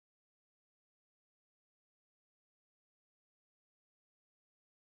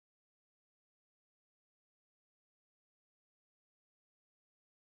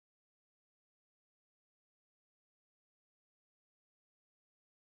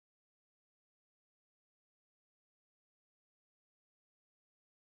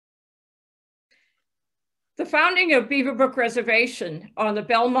The founding of Beaver Brook Reservation on the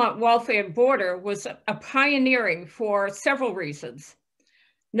Belmont-Waltham border was a pioneering for several reasons.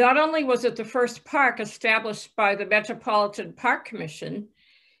 Not only was it the first park established by the Metropolitan Park Commission,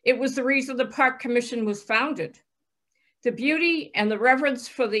 it was the reason the Park Commission was founded. The beauty and the reverence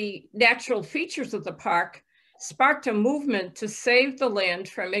for the natural features of the park sparked a movement to save the land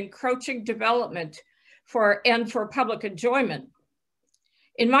from encroaching development for public enjoyment.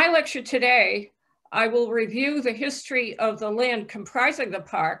 In my lecture today, I will review the history of the land comprising the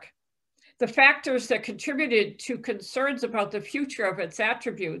park, the factors that contributed to concerns about the future of its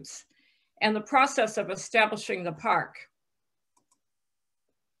attributes, and the process of establishing the park.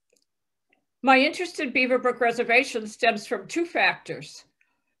 My interest in Beaver Brook Reservation stems from two factors.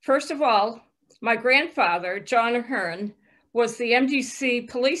 First of all, my grandfather, John Ahern, was the MDC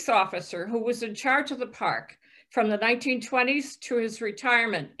police officer who was in charge of the park from the 1920s to his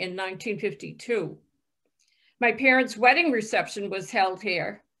retirement in 1952. My parents' wedding reception was held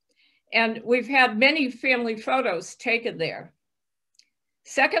here, and we've had many family photos taken there.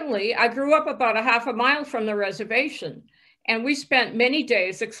 Secondly, I grew up about a half a mile from the reservation, and we spent many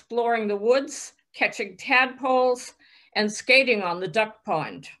days exploring the woods, catching tadpoles, and skating on the duck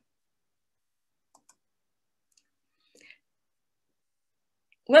pond.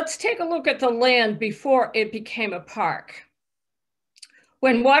 Let's take a look at the land before it became a park.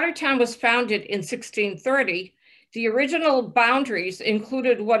 When Watertown was founded in 1630, the original boundaries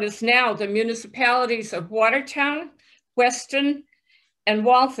included what is now the municipalities of Watertown, Weston, and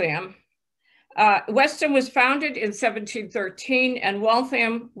Waltham. Weston was founded in 1713 and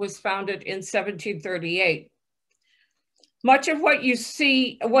Waltham was founded in 1738. Much of what you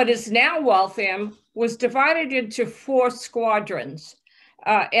see, what is now Waltham, was divided into 4 squadrons.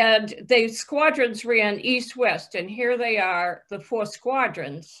 And the squadrons ran east-west, and here they are, the 4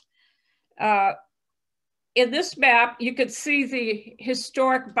 squadrons. In this map, you could see the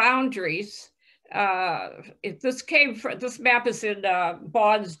historic boundaries. This map is in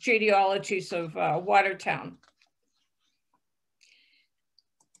Bond's Genealogies of Watertown.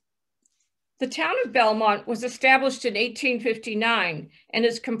 The town of Belmont was established in 1859 and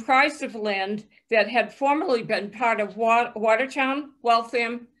is comprised of land that had formerly been part of Watertown,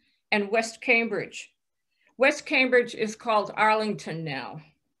 Waltham, and West Cambridge. West Cambridge is called Arlington now.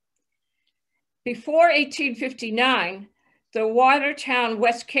 Before 1859, the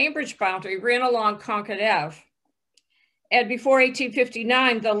Watertown-West Cambridge boundary ran along Concord Ave. And before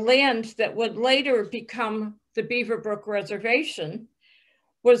 1859, the land that would later become the Beaver Brook Reservation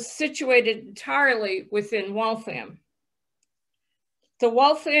was situated entirely within Waltham. The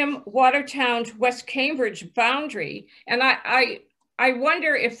Waltham, Watertown, West Cambridge boundary, and I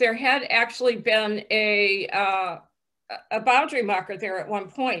wonder if there had actually been a boundary marker there at one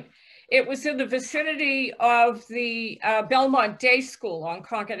point. It was in the vicinity of the Belmont Day School on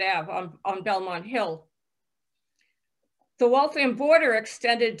Concord Ave on Belmont Hill. The Waltham border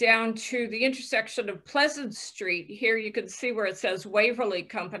extended down to the intersection of Pleasant Street. Here you can see where it says Waverly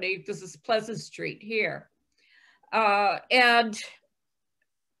Company. This is Pleasant Street here. And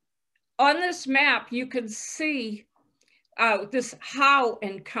on this map, you can see this Howe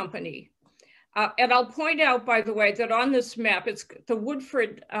and Company. And I'll point out, by the way, that on this map, it's the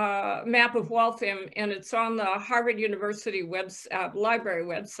Woodford map of Waltham, and it's on the Harvard University library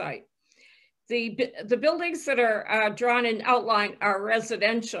website. The buildings that are drawn in outline are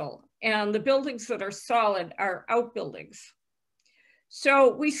residential, and the buildings that are solid are outbuildings.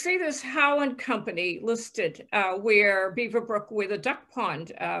 So we see this Howe and Company listed where Beaver Brook, where the duck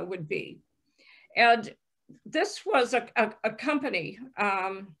pond would be. And this was a company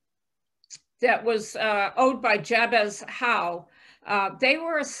that was owned by Jabez Howe. They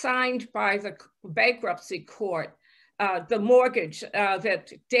were assigned by the bankruptcy court the mortgage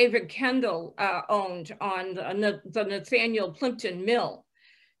that David Kendall owned on the Nathaniel Plimpton Mill.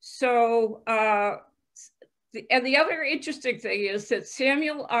 So, and the other interesting thing is that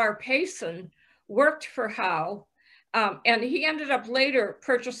Samuel R. Payson worked for Howe, and he ended up later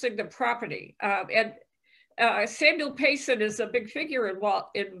purchasing the property. Samuel Payson is a big figure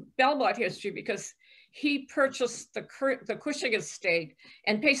in Belmont history because he purchased the Cushing estate,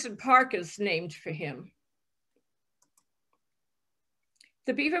 and Payson Park is named for him.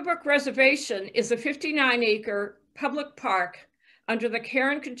 The Beaver Brook Reservation is a 59-acre public park under the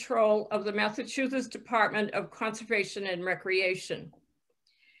care and control of the Massachusetts Department of Conservation and Recreation.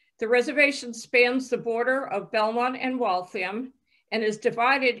 The reservation spans the border of Belmont and Waltham and is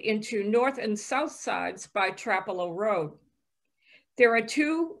divided into north and south sides by Trapelo Road. There are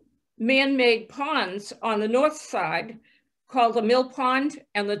 2 man-made ponds on the north side called the Mill Pond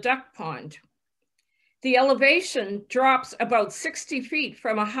and the Duck Pond. The elevation drops about 60 feet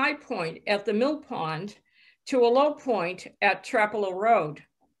from a high point at the mill pond to a low point at Trapelo Road.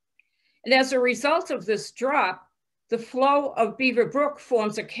 And as a result of this drop, the flow of Beaver Brook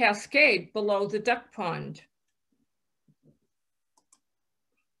forms a cascade below the duck pond.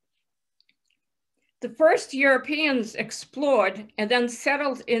 The first Europeans explored and then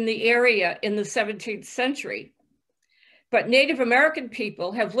settled in the area in the 17th century. But Native American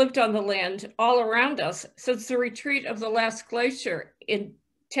people have lived on the land all around us since the retreat of the last glacier in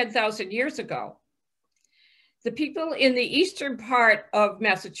 10,000 years ago. The people in the eastern part of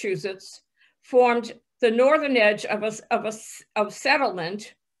Massachusetts formed the northern edge of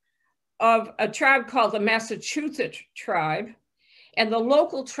settlement of a tribe called the Massachusetts tribe, and the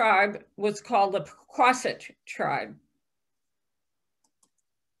local tribe was called the Quasit tribe.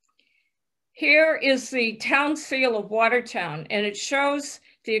 Here is the town seal of Watertown, and it shows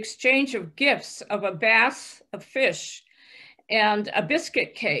the exchange of gifts of a bass, a fish, and a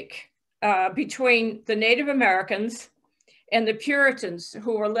biscuit cake between the Native Americans and the Puritans,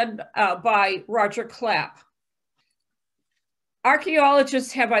 who were led by Roger Clapp.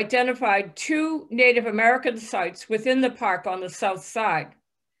 Archaeologists have identified 2 Native American sites within the park on the south side.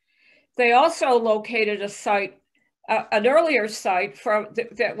 They also located a site, an earlier site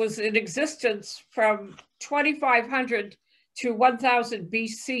that was in existence from 2500 to 1000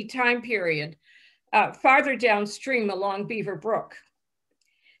 BC time period, farther downstream along Beaver Brook.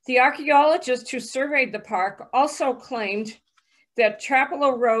 The archaeologists who surveyed the park also claimed that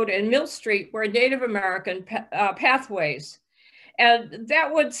Trapelo Road and Mill Street were Native American pathways. And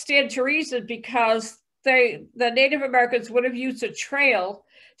that would stand to reason because the Native Americans would have used a trail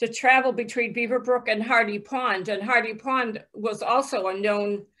to travel between Beaver Brook and Hardy Pond, and Hardy Pond was also a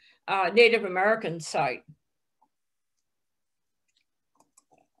known Native American site.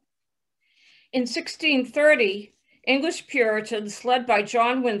 In 1630, English Puritans led by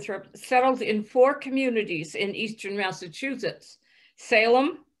John Winthrop settled in 4 communities in eastern Massachusetts: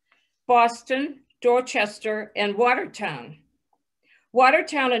 Salem, Boston, Dorchester, and Watertown.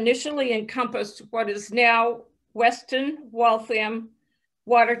 Watertown initially encompassed what is now Weston, Waltham,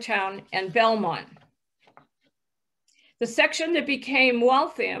 Watertown, and Belmont. The section that became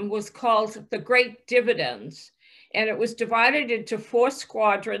Waltham was called the Great Dividends, and it was divided into 4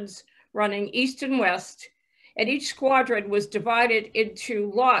 squadrons running east and west, and each squadron was divided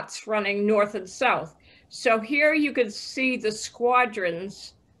into lots running north and south. So here you can see the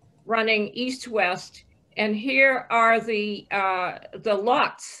squadrons running east-west, and here are the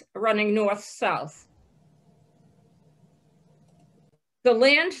lots running north-south. The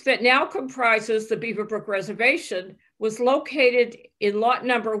land that now comprises the Beaver Brook Reservation was located in lot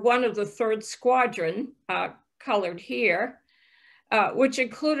number 1 of the 3rd Squadron, colored here, which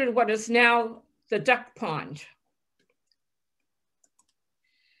included what is now the duck pond.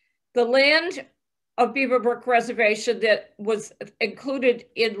 The land of Beaver Brook Reservation that was included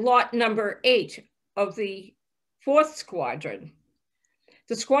in lot number 8 of the 4th Squadron.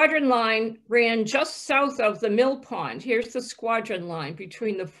 The squadron line ran just south of the mill pond. Here's the squadron line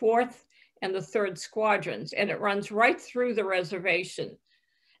between the 4th and the 3rd Squadrons, and it runs right through the reservation.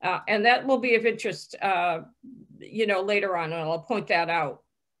 And that will be of interest, later on, and I'll point that out.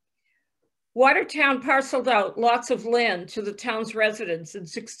 Watertown parceled out lots of land to the town's residents in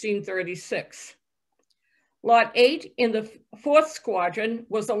 1636. Lot 8 in the 4th Squadron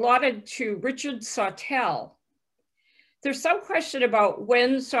was allotted to Richard Sawtell. There's some question about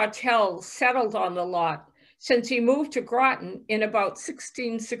when Sawtell settled on the lot, since he moved to Groton in about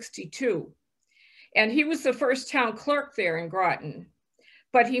 1662. And he was the first town clerk there in Groton.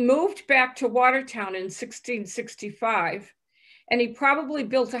 But he moved back to Watertown in 1665, and he probably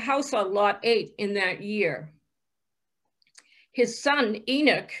built a house on lot 8 in that year. His son,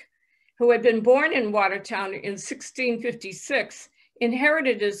 Enoch, who had been born in Watertown in 1656,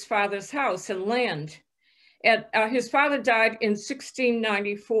 inherited his father's house and land. And his father died in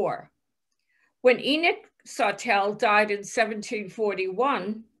 1694. When Enoch Sawtell died in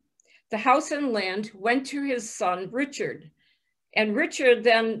 1741, the house and land went to his son, Richard. And Richard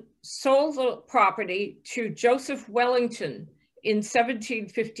then sold the property to Joseph Wellington in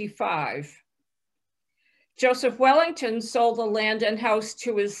 1755. Joseph Wellington sold the land and house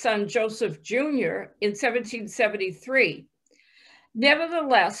to his son, Joseph Jr. in 1773.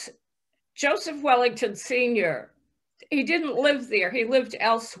 Nevertheless, Joseph Wellington Sr., he didn't live there. He lived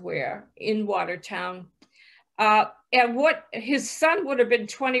elsewhere in Watertown. And his son would have been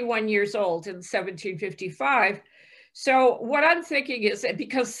 21 years old in 1755. So what I'm thinking is that,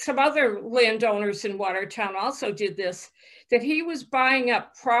 because some other landowners in Watertown also did this, that he was buying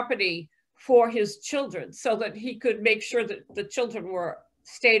up property for his children so that he could make sure that the children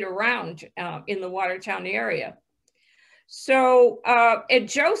stayed around in the Watertown area. So and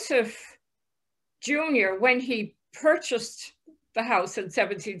Joseph Jr., when he purchased the house in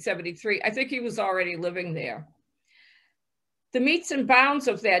 1773, I think he was already living there. The metes and bounds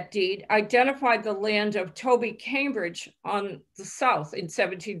of that deed identified the land of Toby Cambridge on the south in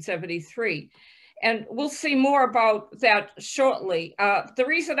 1773. And we'll see more about that shortly. The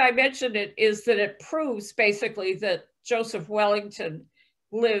reason I mentioned it is that it proves basically that Joseph Wellington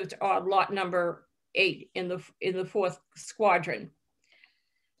lived on lot number 8 in the 4th Squadron.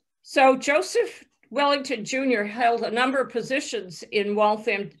 So Joseph Wellington Jr. held a number of positions in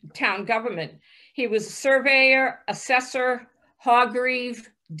Waltham town government. He was a surveyor, assessor, hogreeve,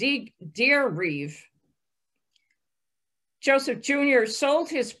 deer reeve. Joseph Jr. sold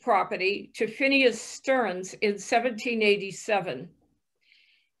his property to Phineas Stearns in 1787.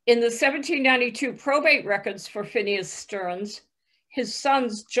 In the 1792 probate records for Phineas Stearns, his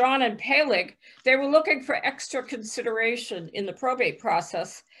sons, John and Peleg, they were looking for extra consideration in the probate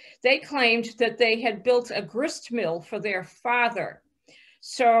process. They claimed that they had built a grist mill for their father.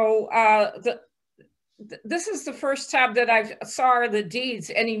 So this is the first time that I saw in the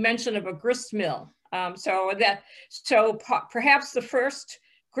deeds any mention of a grist mill. So perhaps the first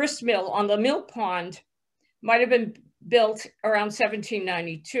grist mill on the mill pond might have been built around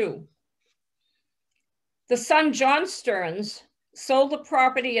 1792. The son, John Stearns, sold the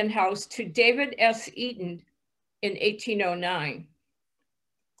property and house to David S. Eaton in 1809.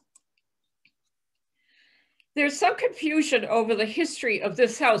 There's some confusion over the history of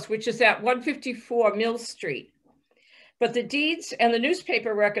this house, which is at 154 Mill Street. But the deeds and the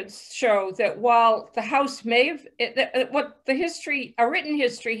newspaper records show that while the house may have, a written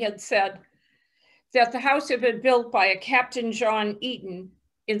history had said that the house had been built by a Captain John Eaton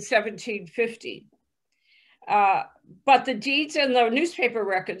in 1750. But the deeds and the newspaper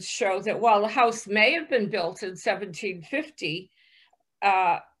records show that while the house may have been built in 1750,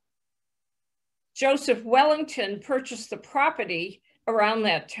 Joseph Wellington purchased the property around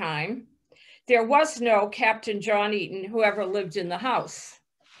that time. There was no Captain John Eaton who ever lived in the house.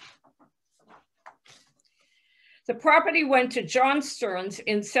 The property went to John Stearns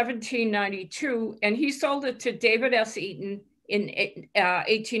in 1792, and he sold it to David S. Eaton in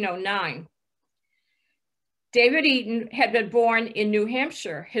 1809. David Eaton had been born in New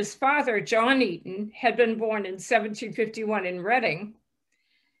Hampshire. His father, John Eaton, had been born in 1751 in Reading,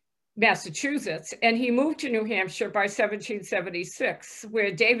 Massachusetts, and he moved to New Hampshire by 1776,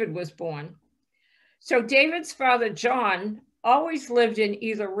 where David was born. So David's father, John, always lived in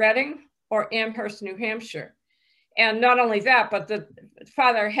either Reading or Amherst, New Hampshire. And not only that, but the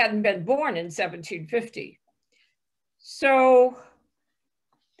father hadn't been born in 1750. So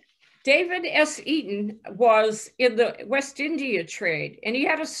David S. Eaton was in the West India trade, and he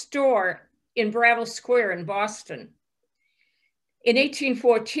had a store in Brattle Square in Boston. In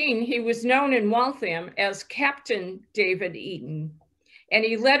 1814, he was known in Waltham as Captain David Eaton, and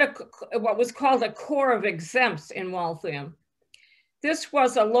he led what was called a Corps of Exempts in Waltham. This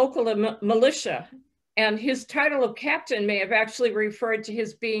was a local militia, and his title of captain may have actually referred to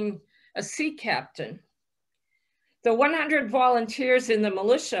his being a sea captain. The 100 volunteers in the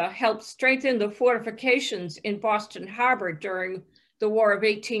militia helped strengthen the fortifications in Boston Harbor during the War of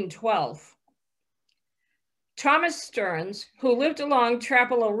 1812. Thomas Stearns, who lived along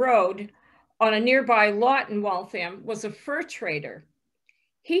Trapelo Road on a nearby lot in Waltham, was a fur trader.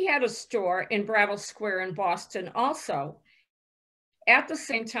 He had a store in Brattle Square in Boston also, at the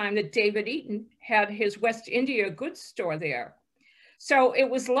same time that David Eaton had his West India goods store there. So it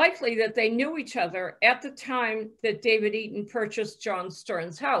was likely that they knew each other at the time that David Eaton purchased John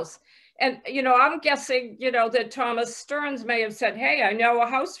Stearns' house. And, I'm guessing, that Thomas Stearns may have said, hey, I know a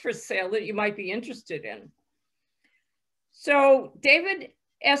house for sale that you might be interested in. So David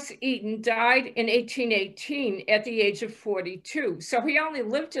S. Eaton died in 1818 at the age of 42. So he only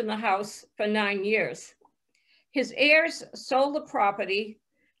lived in the house for 9 years. His heirs sold the property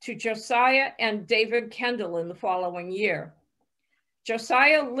to Josiah and David Kendall in the following year.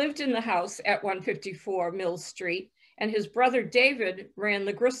 Josiah lived in the house at 154 Mill Street, and his brother David ran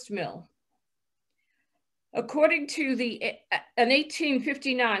the grist mill. According to an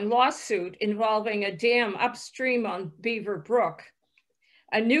 1859 lawsuit involving a dam upstream on Beaver Brook,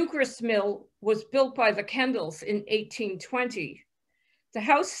 a new grist mill was built by the Kendalls in 1820. The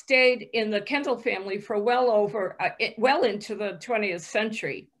house stayed in the Kendall family for well into the 20th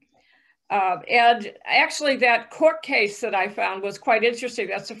century. And actually that court case that I found was quite interesting.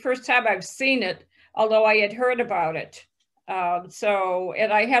 That's the first time I've seen it, although I had heard about it.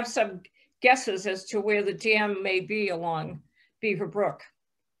 And I have some guesses as to where the dam may be along Beaver Brook.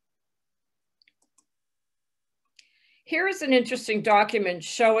 Here is an interesting document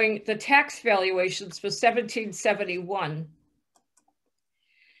showing the tax valuations for 1771.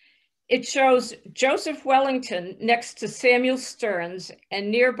 It shows Joseph Wellington next to Samuel Stearns and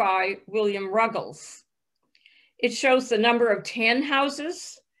nearby William Ruggles. It shows the number of tan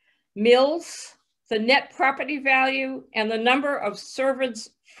houses, mills, the net property value, and the number of servants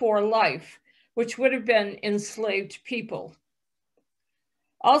for life, which would have been enslaved people.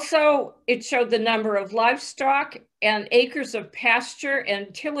 Also, it showed the number of livestock and acres of pasture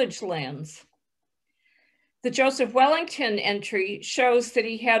and tillage lands. The Joseph Wellington entry shows that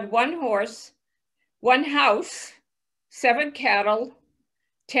he had 1 horse, 1 house, 7 cattle,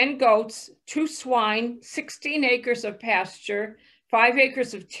 10 goats, 2 swine, 16 acres of pasture, 5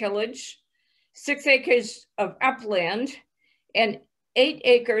 acres of tillage, 6 acres of upland, and 8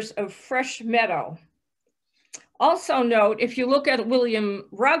 acres of fresh meadow. Also note, if you look at William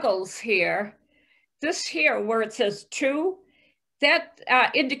Ruggles here, this here where it says 2, that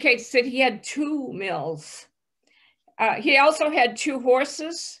indicates that he had 2 mills. He also had 2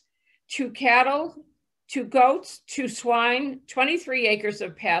 horses, 2 cattle, 2 goats, 2 swine, 23 acres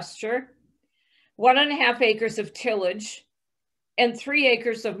of pasture, 1.5 acres of tillage, and 3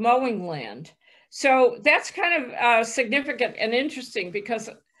 acres of mowing land. So that's kind of significant and interesting because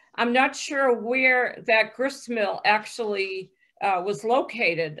I'm not sure where that grist mill actually was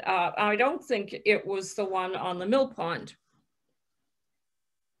located. I don't think it was the one on the mill pond.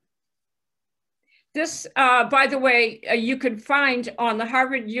 This, by the way, you can find on the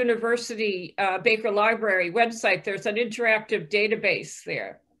Harvard University Baker Library website. There's an interactive database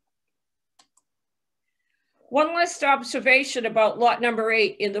there. One last observation about lot number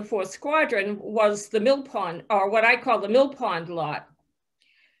 8 in the 4th quadrant was the mill pond, or what I call the mill pond lot.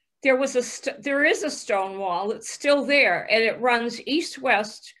 There is a stone wall that's still there, and it runs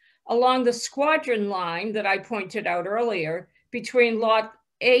east-west along the squadron line that I pointed out earlier between lot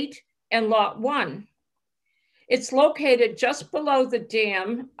 8 and lot 1. It's located just below the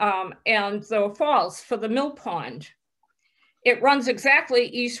dam and the falls for the mill pond. It runs exactly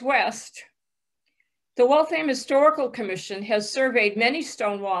east-west. The Waltham Historical Commission has surveyed many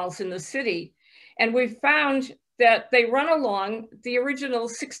stone walls in the city, and we've found that they run along the original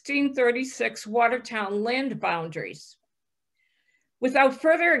 1636 Watertown land boundaries. Without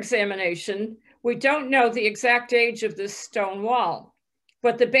further examination, we don't know the exact age of this stone wall,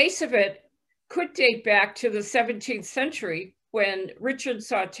 but the base of it could date back to the 17th century when Richard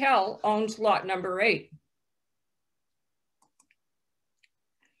Sawtell owned lot number 8.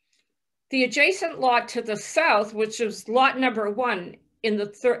 The adjacent lot to the south, which is lot number 1 in the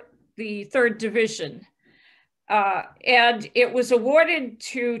third division, and it was awarded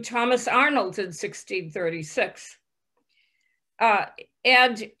to Thomas Arnold in 1636.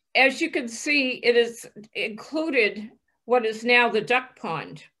 And as you can see, it is included what is now the duck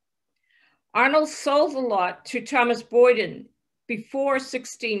pond. Arnold sold the lot to Thomas Boyden before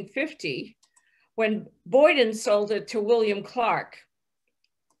 1650, when Boyden sold it to William Clark.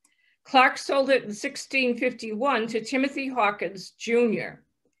 Clark sold it in 1651 to Timothy Hawkins, Jr.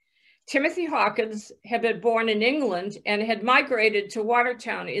 Timothy Hawkins had been born in England and had migrated to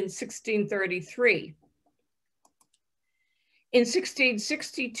Watertown in 1633. In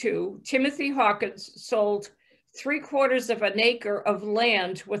 1662, Timothy Hawkins sold 3/4 of an acre of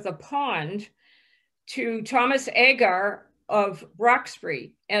land with a pond to Thomas Agar of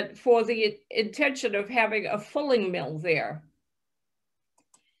Roxbury, and for the intention of having a fulling mill there.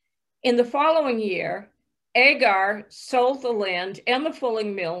 In the following year, Agar sold the land and the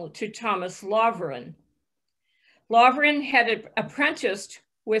fulling mill to Thomas Lovren. Lovren had apprenticed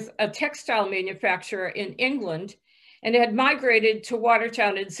with a textile manufacturer in England and had migrated to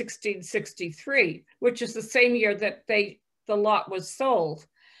Watertown in 1663, which is the same year that the lot was sold.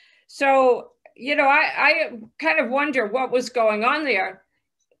 So, you know, I kind of wonder what was going on there.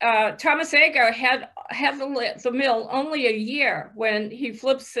 Thomas Agar had the mill only a year when he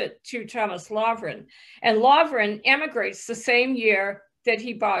flips it to Thomas Lovren, and Lovren emigrates the same year that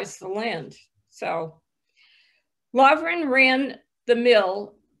he buys the land. So Lovren ran the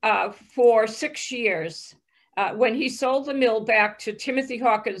mill for 6 years when he sold the mill back to Timothy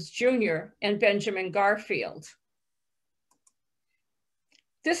Hawkins Jr. and Benjamin Garfield.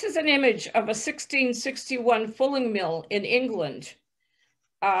 This is an image of a 1661 fulling mill in England.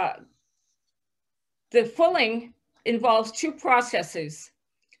 The fulling involves 2 processes,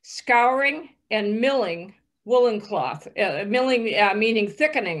 scouring and milling woolen cloth, milling meaning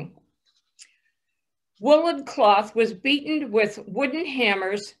thickening. Woolen cloth was beaten with wooden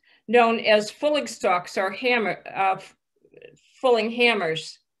hammers known as fulling stocks or fulling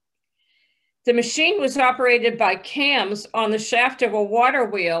hammers. The machine was operated by cams on the shaft of a water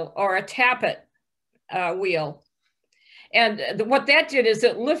wheel or a tappet wheel. And what that did is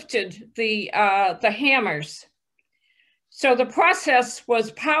it lifted the hammers. So the process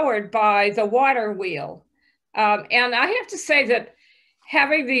was powered by the water wheel. And I have to say that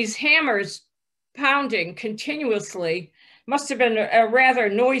having these hammers pounding continuously must have been a rather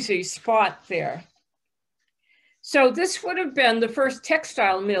noisy spot there. So this would have been the first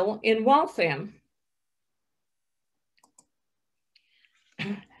textile mill in Waltham.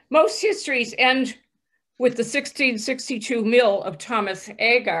 Most histories end with the 1662 mill of Thomas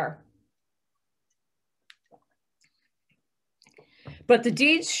Agar. But the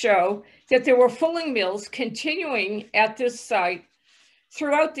deeds show that there were fulling mills continuing at this site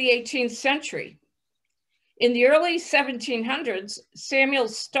throughout the 18th century. In the early 1700s, Samuel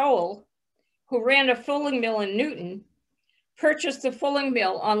Stowell, who ran a fulling mill in Newton, purchased the fulling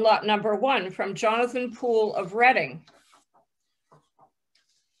mill on lot number 1 from Jonathan Poole of Reading.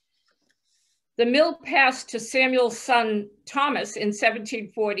 The mill passed to Samuel's son Thomas in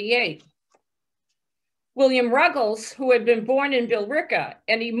 1748. William Ruggles, who had been born in Billerica,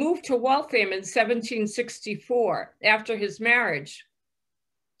 and he moved to Waltham in 1764 after his marriage.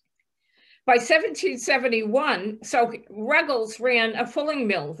 By 1771, so Ruggles ran a fulling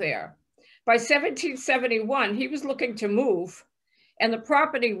mill there. By 1771, he was looking to move, and the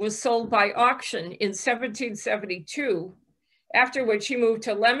property was sold by auction in 1772, after which he moved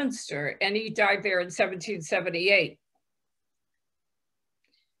to Leominster, and he died there in 1778.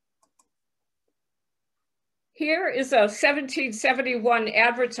 Here is a 1771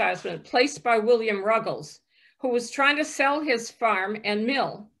 advertisement placed by William Ruggles, who was trying to sell his farm and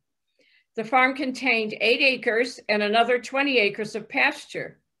mill. The farm contained 8 acres and another 20 acres of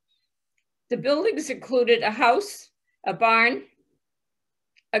pasture. The buildings included a house, a barn,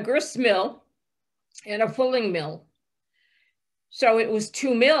 a grist mill, and a fulling mill. So it was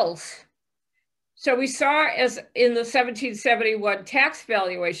 2 mills. So we saw, as in the 1771 tax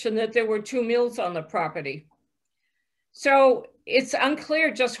valuation, that there were 2 mills on the property. So it's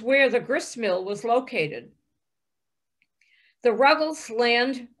unclear just where the grist mill was located. The Ruggles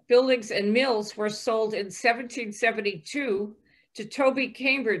land, buildings, and mills were sold in 1772 to Toby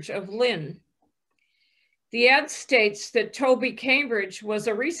Cambridge of Lynn. The ad states that Toby Cambridge was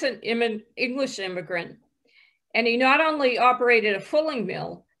a recent English immigrant, and he not only operated a fulling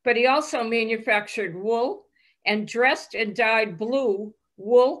mill, but he also manufactured wool and dressed and dyed blue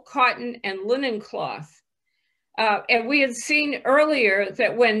wool, cotton, and linen cloth. And we had seen earlier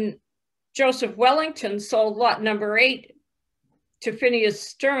that when Joseph Wellington sold lot number 8 to Phineas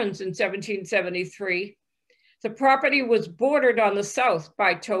Stearns in 1773, the property was bordered on the south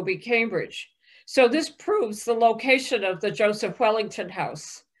by Toby Cambridge. So this proves the location of the Joseph Wellington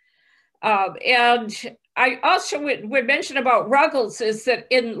house. And I also would mention about Ruggles is that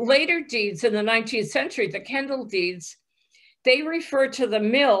in later deeds in the 19th century, the Kendall deeds, they refer to the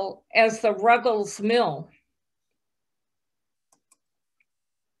mill as the Ruggles Mill.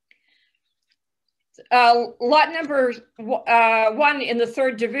 Lot number 1 in the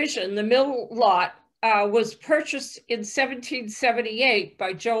 3rd division, the mill lot, was purchased in 1778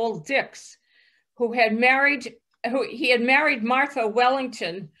 by Joel Dix, who had married Martha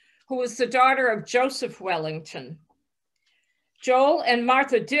Wellington, who was the daughter of Joseph Wellington. Joel and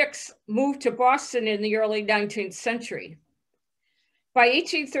Martha Dix moved to Boston in the early 19th century. By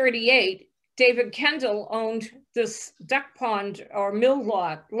 1838, David Kendall owned this duck pond or mill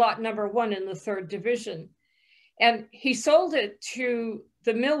lot, lot number 1 in the 3rd division. And he sold it to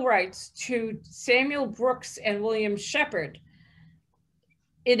the mill rights to Samuel Brooks and William Shepherd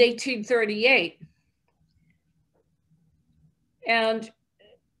in 1838. And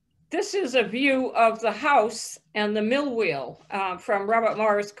this is a view of the house and the mill wheel from Robert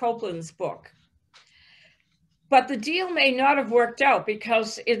Morris Copeland's book. But the deal may not have worked out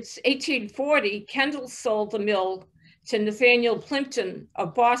because it's 1840, Kendall sold the mill to Nathaniel Plimpton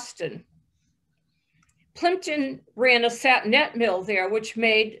of Boston. Plimpton ran a satinette mill there, which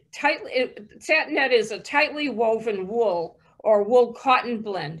made satinette is a tightly woven wool or wool cotton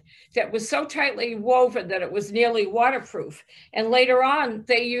blend that was so tightly woven that it was nearly waterproof. And later on,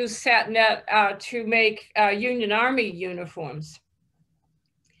 they used satinette to make Union Army uniforms.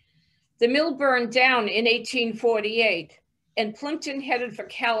 The mill burned down in 1848, and Plimpton headed for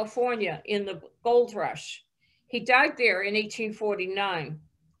California in the gold rush. He died there in 1849.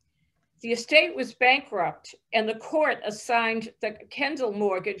 The estate was bankrupt, and the court assigned the Kendall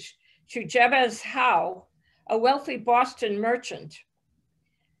mortgage to Jabez Howe, a wealthy Boston merchant.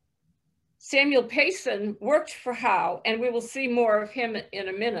 Samuel Payson worked for Howe, and we will see more of him in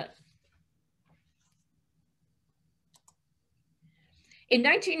a minute. In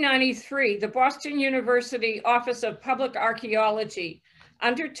 1993, the Boston University Office of Public Archaeology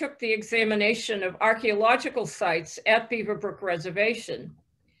undertook the examination of archaeological sites at Beaver Brook Reservation.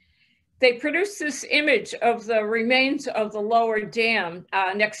 They produced this image of the remains of the lower dam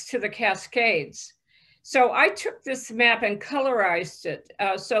next to the Cascades. So I took this map and colorized it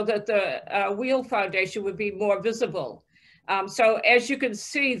so that the wheel foundation would be more visible. So as you can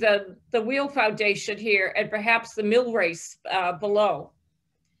see, the wheel foundation here and perhaps the mill race below.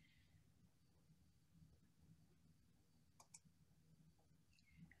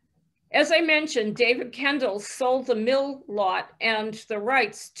 As I mentioned, David Kendall sold the mill lot and the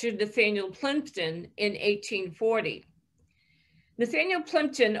rights to Nathaniel Plimpton in 1840. Nathaniel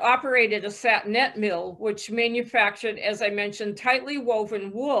Plimpton operated a satinette mill, which manufactured, as I mentioned, tightly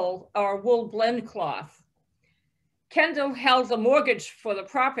woven wool or wool blend cloth. Kendall held the mortgage for the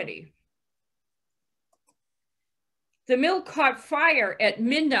property. The mill caught fire at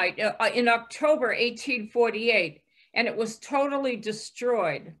midnight in October 1848, and it was totally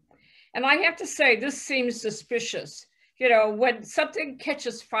destroyed. And I have to say, this seems suspicious. You know, when something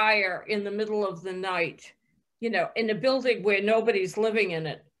catches fire in the middle of the night, you know, in a building where nobody's living in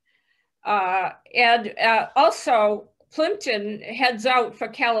it. Also, Plimpton heads out for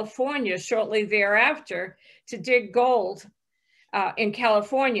California shortly thereafter to dig gold in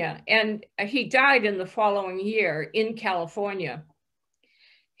California. And he died in the following year in California.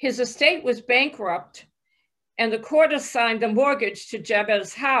 His estate was bankrupt, and the court assigned the mortgage to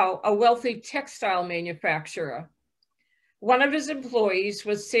Jabez Howe, a wealthy textile manufacturer. One of his employees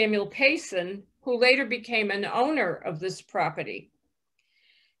was Samuel Payson, who later became an owner of this property.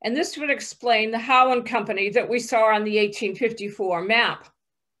 And this would explain the Howe and Company that we saw on the 1854 map.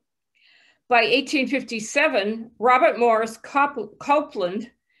 By 1857, Robert Morris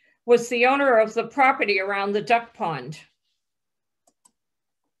Copeland was the owner of the property around the duck pond.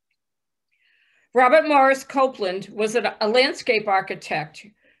 Robert Morris Copeland was a landscape architect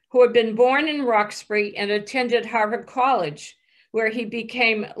who had been born in Roxbury and attended Harvard College, where he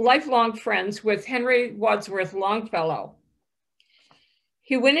became lifelong friends with Henry Wadsworth Longfellow.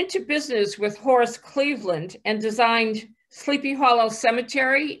 He went into business with Horace Cleveland and designed Sleepy Hollow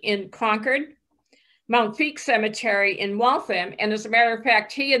Cemetery in Concord, Mount Feake Cemetery in Waltham, and as a matter of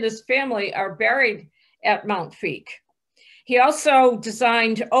fact, he and his family are buried at Mount Feake. He also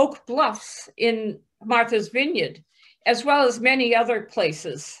designed Oak Bluffs in Martha's Vineyard, as well as many other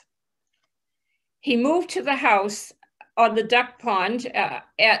places. He moved to the house on the duck pond in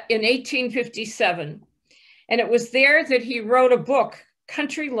 1857. And it was there that he wrote a book,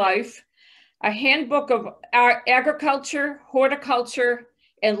 Country Life, a handbook of agriculture, horticulture,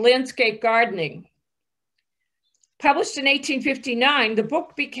 and landscape gardening. Published in 1859, the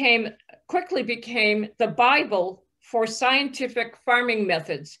book quickly became the Bible for scientific farming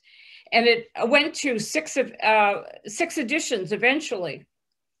methods. And it went to six editions eventually.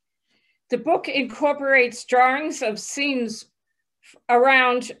 The book incorporates drawings of scenes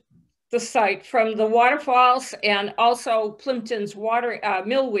around the site from the waterfalls and also Plimpton's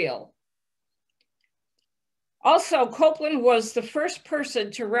mill wheel. Also, Copeland was the first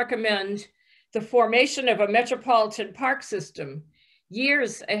person to recommend the formation of a metropolitan park system,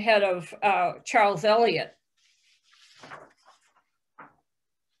 years ahead of Charles Eliot.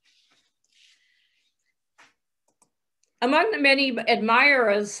 Among the many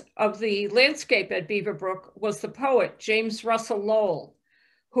admirers of the landscape at Beaver Brook was the poet James Russell Lowell,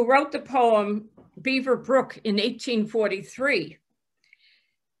 who wrote the poem Beaver Brook in 1843.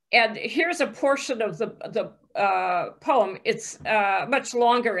 And here's a portion of the poem. It's much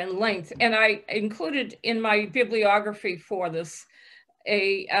longer in length, and I included in my bibliography for this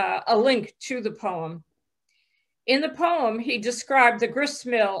a link to the poem. In the poem, he described the grist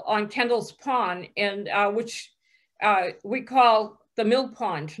mill on Kendall's Pond, and which we call the mill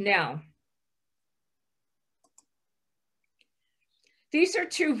pond now. These are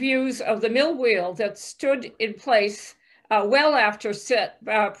two views of the mill wheel that stood in place well after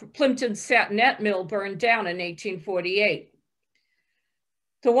Plimpton's satinette mill burned down in 1848.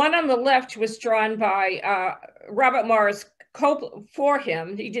 The one on the left was drawn by Robert Morris Copeland for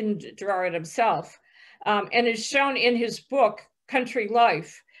him. He didn't draw it himself, and is shown in his book, Country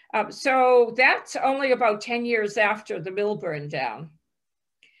Life. So that's only about 10 years after the mill burned down.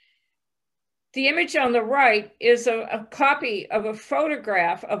 The image on the right is a copy of a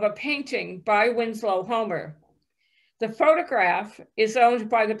photograph of a painting by Winslow Homer. The photograph is owned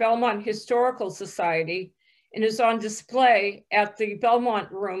by the Belmont Historical Society and is on display at the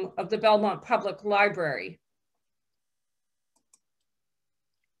Belmont Room of the Belmont Public Library.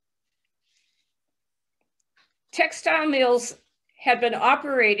 Textile mills had been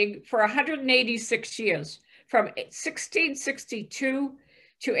operating for 186 years, from 1662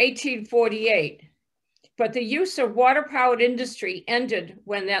 to 1848. But the use of water-powered industry ended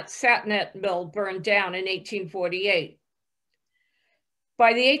when that Satinet mill burned down in 1848.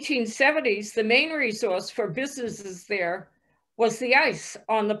 By the 1870s, the main resource for businesses there was the ice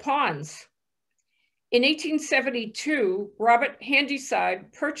on the ponds. In 1872, Robert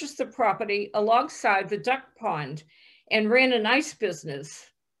Handyside purchased the property alongside the duck pond and ran an ice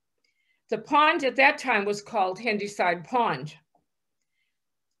business. The pond at that time was called Handyside Pond.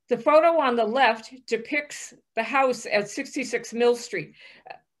 The photo on the left depicts the house at 66 Mill Street.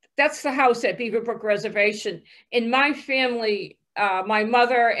 That's the house at Beaver Brook Reservation. In my family, my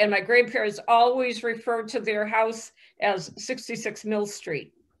mother and my grandparents always referred to their house as 66 Mill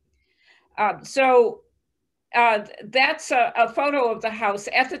Street. That's a photo of the house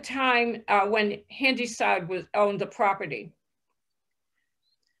at the time when Handyside owned the property.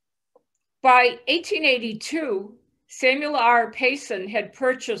 By 1882, Samuel R. Payson had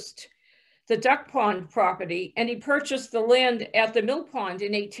purchased the Duck Pond property, and he purchased the land at the Mill Pond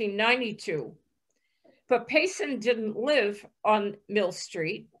in 1892. But Payson didn't live on Mill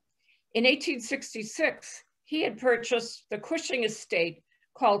Street. In 1866, he had purchased the Cushing estate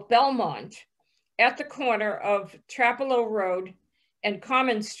called Belmont at the corner of Trapelo Road and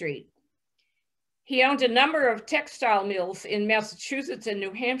Common Street. He owned a number of textile mills in Massachusetts and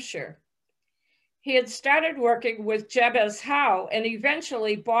New Hampshire. He had started working with Jabez Howe and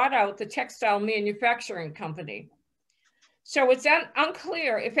eventually bought out the textile manufacturing company. So it's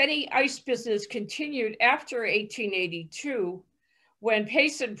unclear if any ice business continued after 1882, when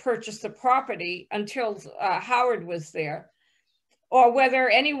Payson purchased the property, until Howard was there, or whether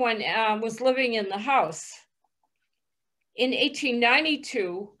anyone was living in the house. In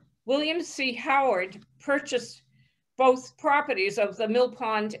 1892, William C. Howard purchased both properties of the Mill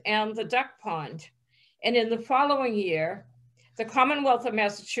Pond and the Duck Pond. And in the following year, the Commonwealth of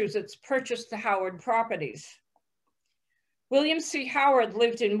Massachusetts purchased the Howard properties. William C. Howard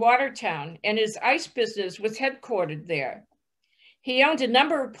lived in Watertown, and his ice business was headquartered there. He owned a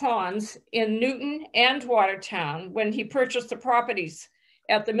number of ponds in Newton and Watertown when he purchased the properties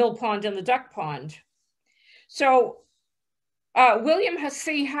at the Mill Pond and the Duck Pond. So William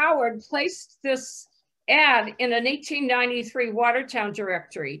C. Howard placed this ad in an 1893 Watertown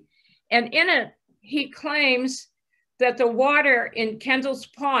directory, and in it, he claims that the water in Kendall's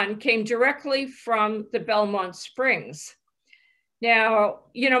Pond came directly from the Belmont Springs. Now,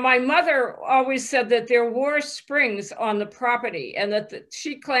 you know, my mother always said that there were springs on the property, and that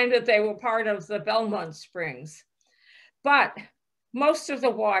she claimed that they were part of the Belmont Springs. But most of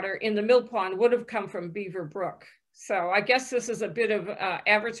the water in the Mill Pond would have come from Beaver Brook. So I guess this is a bit of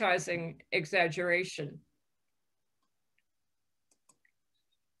advertising exaggeration.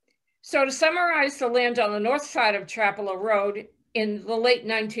 So to summarize the land on the north side of Trapelo Road in the late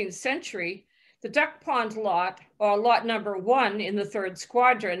 19th century, the Duck Pond lot, or lot number 1 in the 3rd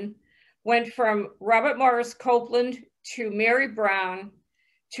Squadron, went from Robert Morris Copeland to Mary Brown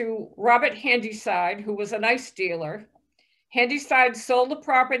to Robert Handyside, who was an ice dealer. Handyside sold the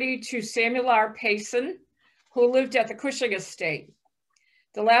property to Samuel R. Payson, who lived at the Cushing estate.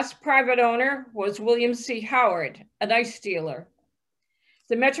 The last private owner was William C. Howard, an ice dealer.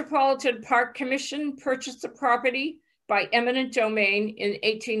 The Metropolitan Park Commission purchased the property by eminent domain in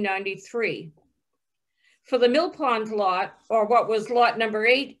 1893. For the Mill Pond lot, or what was lot number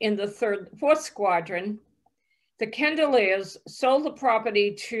 8 in the 4th Squadron, the Kendalairs sold the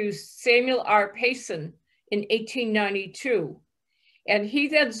property to Samuel R. Payson in 1892, and he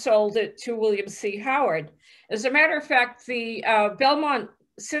then sold it to William C. Howard. As a matter of fact, the Belmont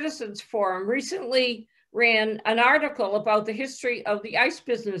Citizens Forum recently ran an article about the history of the ice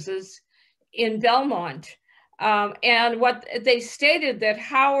businesses in Belmont. And what they stated, that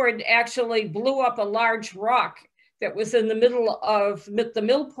Howard actually blew up a large rock that was in the middle of the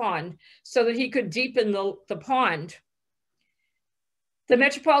Mill Pond so that he could deepen the pond. The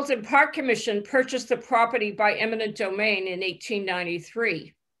Metropolitan Park Commission purchased the property by eminent domain in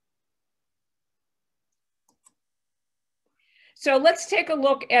 1893. So let's take a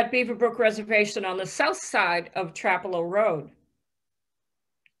look at Beaver Brook Reservation on the south side of Trapelo Road.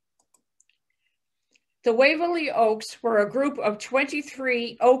 The Waverly Oaks were a group of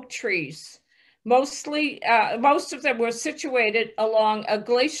 23 oak trees. Most of them were situated along a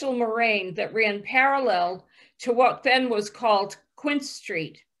glacial moraine that ran parallel to what then was called Quince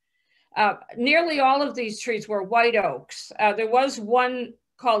Street. Nearly all of these trees were white oaks. There was one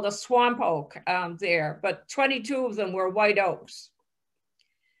called a swamp oak there, but 22 of them were white oaks.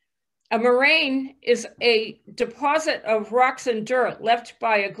 A moraine is a deposit of rocks and dirt left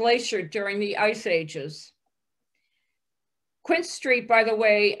by a glacier during the ice ages. Quince Street, by the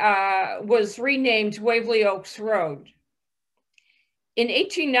way, was renamed Waverly Oaks Road. In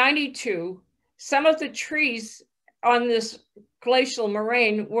 1892, some of the trees on this glacial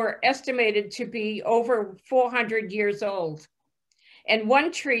moraine were estimated to be over 400 years old. And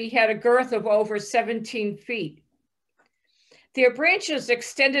one tree had a girth of over 17 feet. Their branches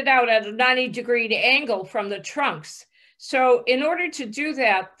extended out at a 90-degree angle from the trunks. So in order to do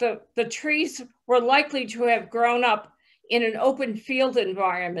that, the trees were likely to have grown up in an open field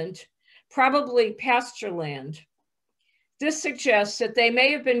environment, probably pasture land. This suggests that they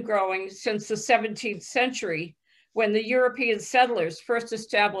may have been growing since the 17th century, when the European settlers first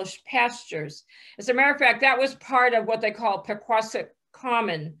established pastures. As a matter of fact, that was part of what they call Pequawset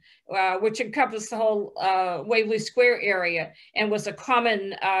Common, which encompassed the whole Waverly Square area and was a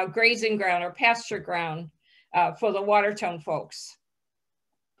common grazing ground or pasture ground for the Watertown folks.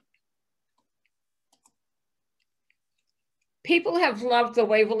 People have loved the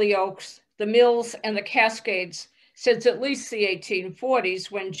Waverly Oaks, the Mills, and the Cascades since at least the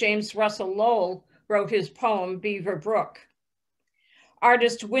 1840s, when James Russell Lowell wrote his poem, Beaver Brook.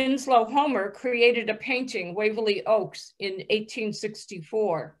 Artist Winslow Homer created a painting, Waverly Oaks, in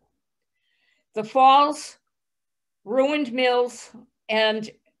 1864. The falls, ruined mills, and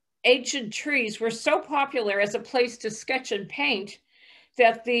ancient trees were so popular as a place to sketch and paint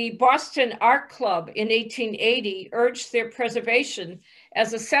that the Boston Art Club in 1880 urged their preservation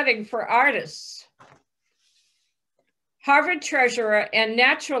as a setting for artists. Harvard treasurer and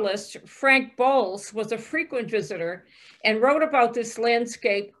naturalist Frank Bowles was a frequent visitor and wrote about this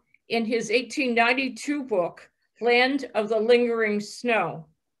landscape in his 1892 book, Land of the Lingering Snow.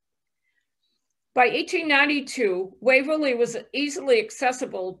 By 1892, Waverly was easily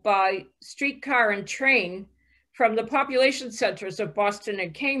accessible by streetcar and train from the population centers of Boston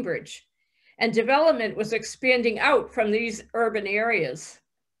and Cambridge, and development was expanding out from these urban areas.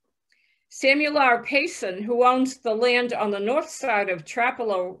 Samuel R. Payson, who owns the land on the north side of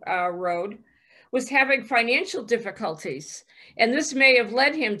Trapelo Road, was having financial difficulties, and this may have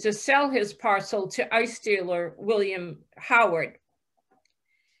led him to sell his parcel to ice dealer William Howard.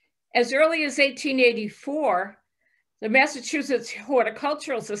 As early as 1884, the Massachusetts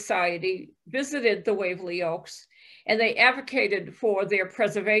Horticultural Society visited the Waverly Oaks, and they advocated for their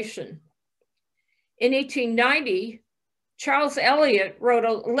preservation. In 1890, Charles Eliot wrote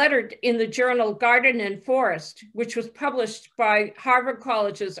a letter in the journal Garden and Forest, which was published by Harvard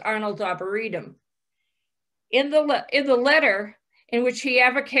College's Arnold Arboretum. In the letter, in which he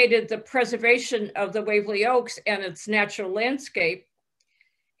advocated the preservation of the Waverly Oaks and its natural landscape,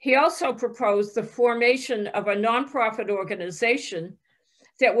 he also proposed the formation of a nonprofit organization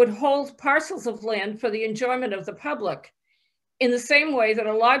that would hold parcels of land for the enjoyment of the public, in the same way that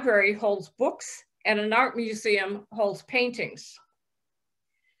a library holds books and an art museum holds paintings.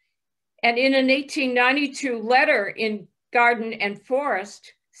 And in an 1892 letter in Garden and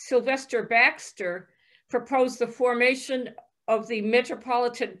Forest, Sylvester Baxter proposed the formation of the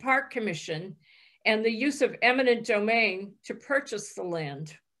Metropolitan Park Commission and the use of eminent domain to purchase the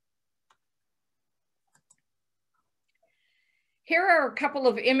land. Here are a couple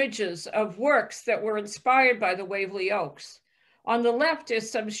of images of works that were inspired by the Waverly Oaks. On the left is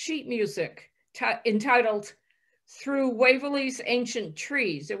some sheet music entitled Through Waverly's Ancient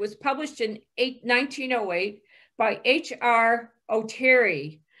Trees. It was published in 1908 by H.R.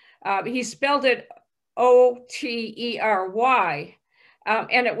 O'Terry. He spelled it O-T-E-R-Y,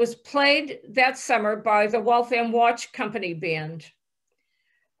 and it was played that summer by the Waltham Watch Company Band.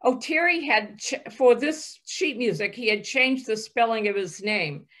 O'Terry had, for this sheet music, he had changed the spelling of his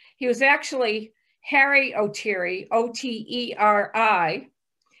name. He was actually Harry O'Terry, O-T-E-R-I,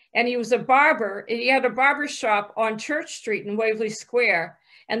 and he was a barber. He had a barber shop on Church Street in Waverly Square,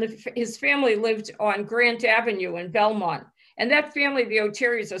 and his family lived on Grant Avenue in Belmont. And that family, the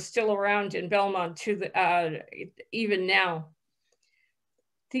O'Terrys, are still around in Belmont even now.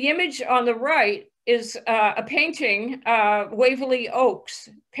 The image on the right is a painting, Waverly Oaks,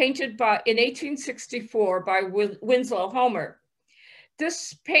 painted in 1864 by Winslow Homer.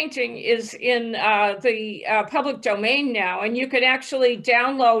 This painting is in the public domain now, and you can actually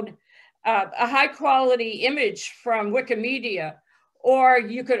download a high quality image from Wikimedia, or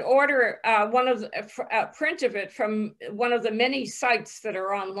you could order a print of it from one of the many sites that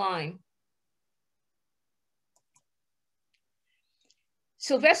are online.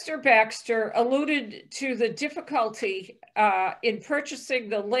 Sylvester Baxter alluded to the difficulty in purchasing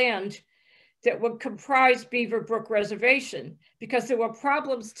the land that would comprise Beaver Brook Reservation because there were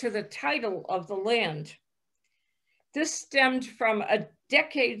problems to the title of the land. This stemmed from a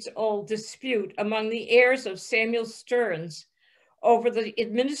decades-old dispute among the heirs of Samuel Stearns over the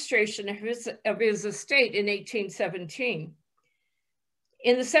administration of his estate in 1817.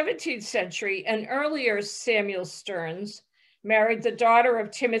 In the 17th century, an earlier Samuel Stearns married the daughter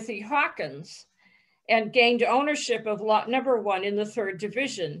of Timothy Hawkins and gained ownership of lot number 1 in the 3rd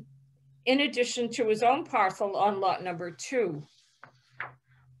division, in addition to his own parcel on lot number 2.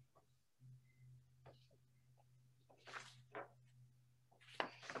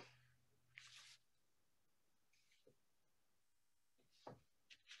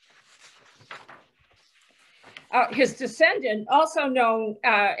 His descendant, also known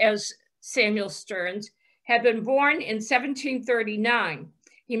as Samuel Stearns, had been born in 1739.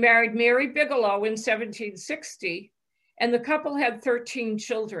 He married Mary Bigelow in 1760, and the couple had 13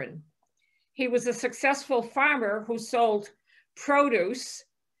 children. He was a successful farmer who sold produce,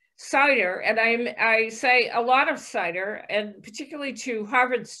 cider, and I say a lot of cider, and particularly to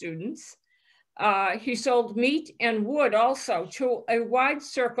Harvard students. He sold meat and wood also to a wide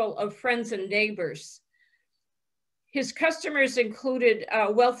circle of friends and neighbors. His customers included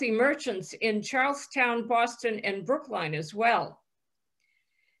wealthy merchants in Charlestown, Boston, and Brookline as well.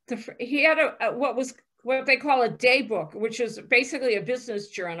 He had what they call a day book, which is basically a business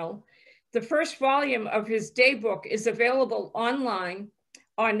journal. The first volume of his day book is available online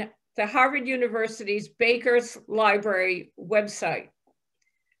on the Harvard University's Baker's Library website.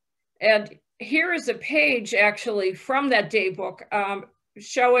 And here is a page actually from that day book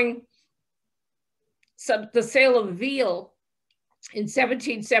showing the sale of veal in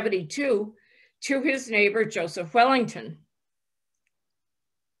 1772 to his neighbor, Joseph Wellington.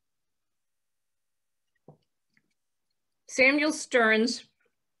 Samuel Stearns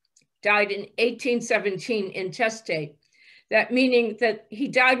died in 1817 intestate, that meaning that he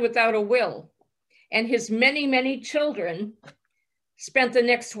died without a will, and his many, many children spent the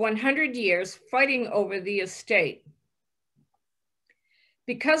next 100 years fighting over the estate.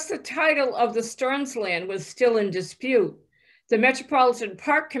 Because the title of the Stearns land was still in dispute, the Metropolitan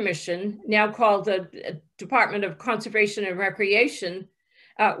Park Commission, now called the Department of Conservation and Recreation,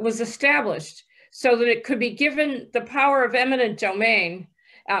 was established so that it could be given the power of eminent domain,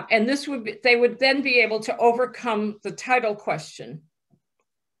 and they would then be able to overcome the title question.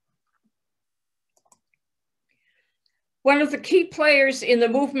 One of the key players in the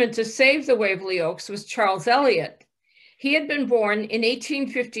movement to save the Waverly Oaks was Charles Eliot. He had been born in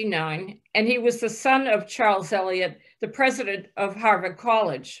 1859, and he was the son of Charles Eliot, the president of Harvard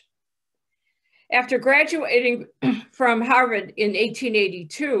College. After graduating from Harvard in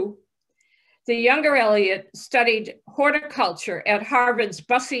 1882, the younger Eliot studied horticulture at Harvard's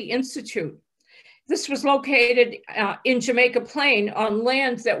Bussey Institute. This was located in Jamaica Plain on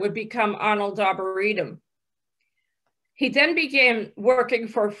land that would become Arnold Arboretum. He then began working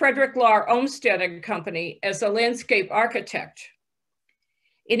for Frederick Law Olmsted and Company as a landscape architect.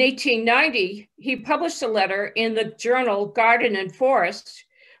 In 1890, he published a letter in the journal Garden and Forest,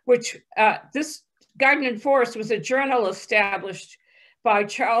 which this Garden and Forest was a journal established by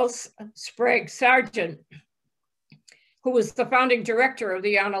Charles Sprague Sargent, who was the founding director of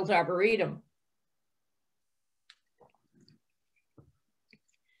the Arnold Arboretum.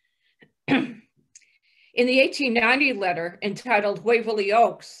 In the 1890 letter entitled Waverly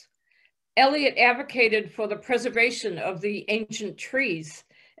Oaks, Eliot advocated for the preservation of the ancient trees,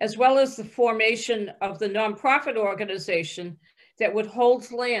 as well as the formation of the nonprofit organization that would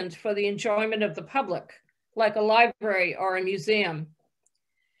hold land for the enjoyment of the public, like a library or a museum.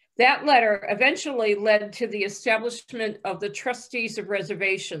 That letter eventually led to the establishment of the Trustees of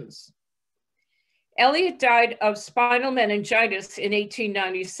Reservations. Eliot died of spinal meningitis in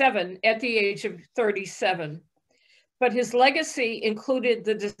 1897 at the age of 37, but his legacy included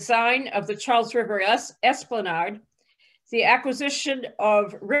the design of the Charles River Esplanade, the acquisition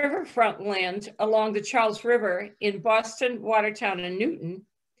of riverfront land along the Charles River in Boston, Watertown, and Newton,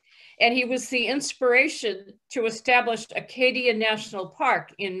 and he was the inspiration to establish Acadia National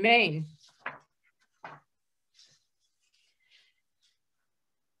Park in Maine.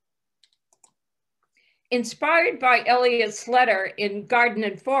 Inspired by Eliot's letter in Garden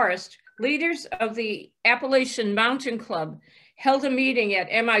and Forest, leaders of the Appalachian Mountain Club held a meeting at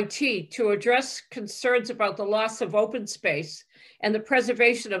MIT to address concerns about the loss of open space and the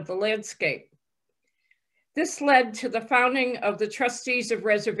preservation of the landscape. This led to the founding of the Trustees of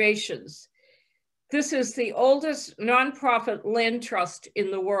Reservations. This is the oldest nonprofit land trust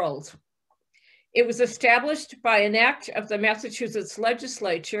in the world. It was established by an act of the Massachusetts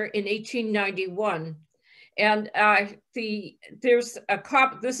legislature in 1891. And there's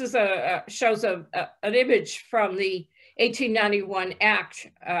a this is shows an image from the 1891 act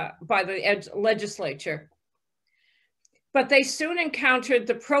by the legislature. But they soon encountered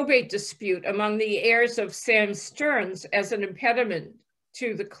the probate dispute among the heirs of Sam Stearns as an impediment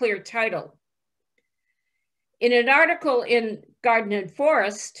to the clear title. In an article in Garden and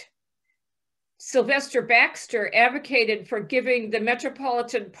Forest, Sylvester Baxter advocated for giving the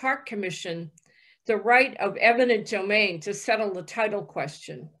Metropolitan Park Commission the right of eminent domain to settle the title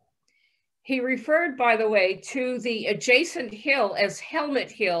question. He referred, by the way, to the adjacent hill as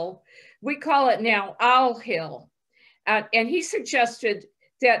Helmet Hill. We call it now Owl Hill. And he suggested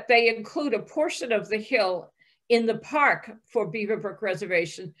that they include a portion of the hill in the park for Beaver Brook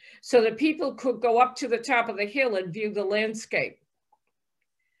Reservation so that people could go up to the top of the hill and view the landscape.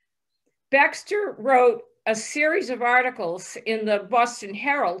 Baxter wrote a series of articles in the Boston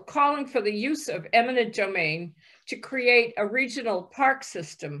Herald calling for the use of eminent domain to create a regional park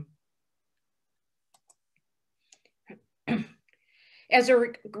system. As a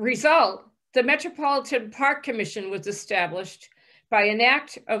result, the Metropolitan Park Commission was established by an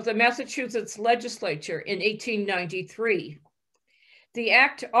act of the Massachusetts legislature in 1893. The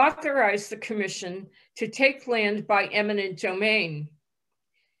act authorized the commission to take land by eminent domain.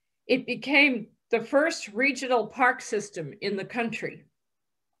 It became the first regional park system in the country.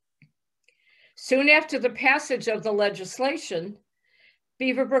 Soon after the passage of the legislation,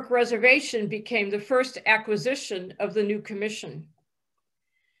 Beaver Brook Reservation became the first acquisition of the new commission.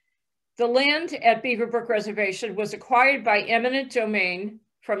 The land at Beaver Brook Reservation was acquired by eminent domain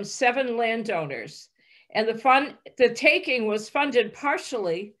from 7 landowners, and the taking was funded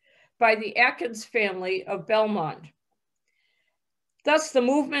partially by the Atkins family of Belmont. Thus, the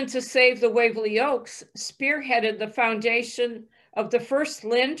movement to save the Waverly Oaks spearheaded the foundation of the first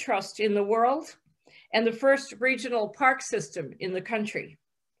land trust in the world and the first regional park system in the country.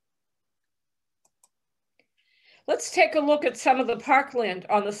 Let's take a look at some of the parkland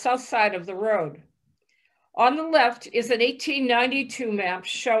on the south side of the road. On the left is an 1892 map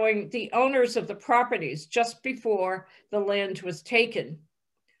showing the owners of the properties just before the land was taken.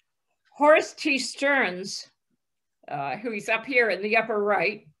 Horace T. Stearns, who is up here in the upper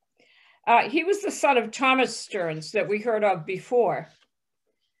right, he was the son of Thomas Stearns that we heard of before.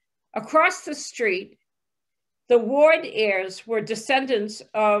 Across the street, the Ward heirs were descendants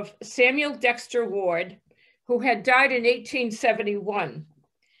of Samuel Dexter Ward, who had died in 1871.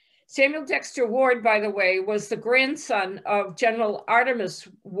 Samuel Dexter Ward, by the way, was the grandson of General Artemus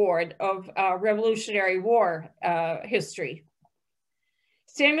Ward of Revolutionary War history.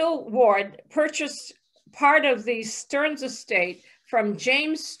 Samuel Ward purchased part of the Stearns estate from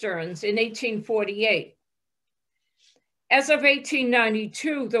James Stearns in 1848. As of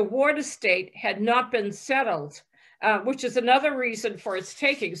 1892, the Ward estate had not been settled, which is another reason for its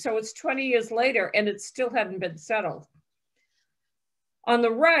taking. So it's 20 years later and it still hadn't been settled. On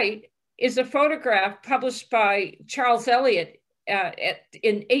the right is a photograph published by Charles Elliott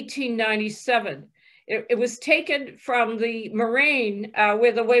in 1897. It was taken from the moraine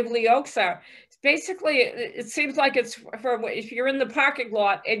where the Waverly Oaks are. Basically, it seems like it's from, if you're in the parking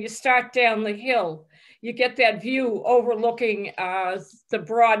lot and you start down the hill, you get that view overlooking the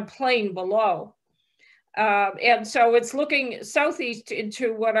broad plain below. And so it's looking southeast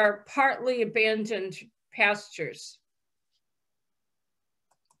into what are partly abandoned pastures.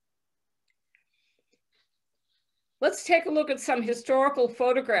 Let's take a look at some historical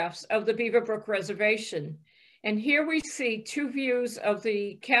photographs of the Beaver Brook Reservation. And here we see 2 views of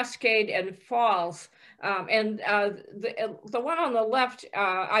the cascade and falls. The one on the left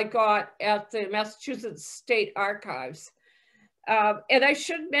I got at the Massachusetts State Archives. And I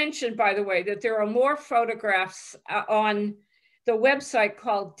should mention, by the way, that there are more photographs on the website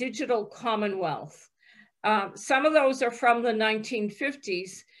called Digital Commonwealth. Some of those are from the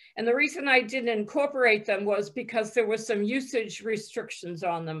 1950s. And the reason I didn't incorporate them was because there were some usage restrictions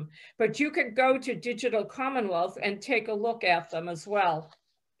on them. But you could go to Digital Commonwealth and take a look at them as well.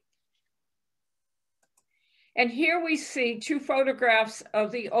 And here we see 2 photographs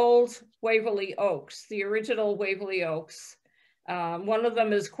of the old Waverly Oaks, the original Waverly Oaks. One of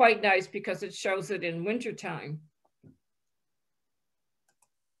them is quite nice because it shows it in wintertime.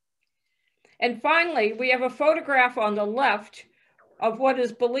 And finally, we have a photograph on the left of what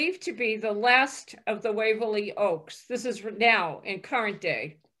is believed to be the last of the Waverly Oaks. This is now in current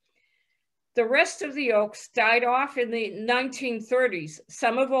day. The rest of the oaks died off in the 1930s,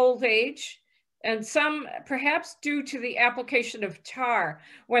 some of old age And some perhaps due to the application of tar.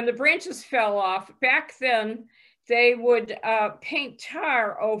 When the branches fell off, back then, they would paint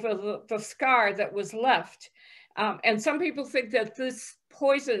tar over the scar that was left. And some people think that this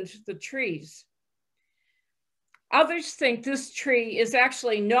poisoned the trees. Others think this tree is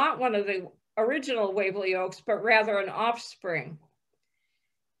actually not one of the original Waverly oaks, but rather an offspring.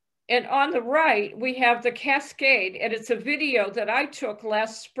 And on the right, we have the cascade, and it's a video that I took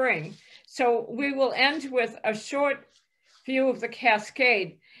last spring. So we will end with a short view of the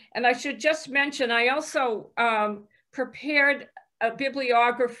cascade. And I should just mention, I also prepared a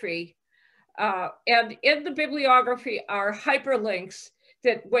bibliography. And in the bibliography are hyperlinks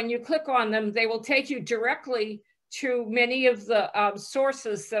that when you click on them, they will take you directly to many of the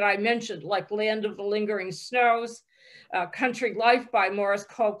sources that I mentioned, like Land of the Lingering Snows, Country Life by Morris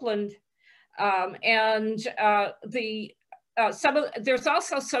Copeland, there's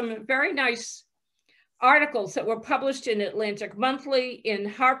also some very nice articles that were published in Atlantic Monthly, in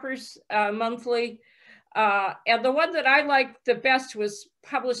Harper's Monthly, and the one that I liked the best was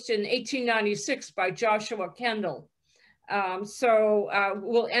published in 1896 by Joshua Kendall.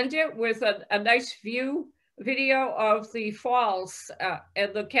 We'll end it with a nice video of the falls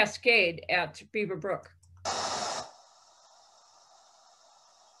and the cascade at Beaver Brook.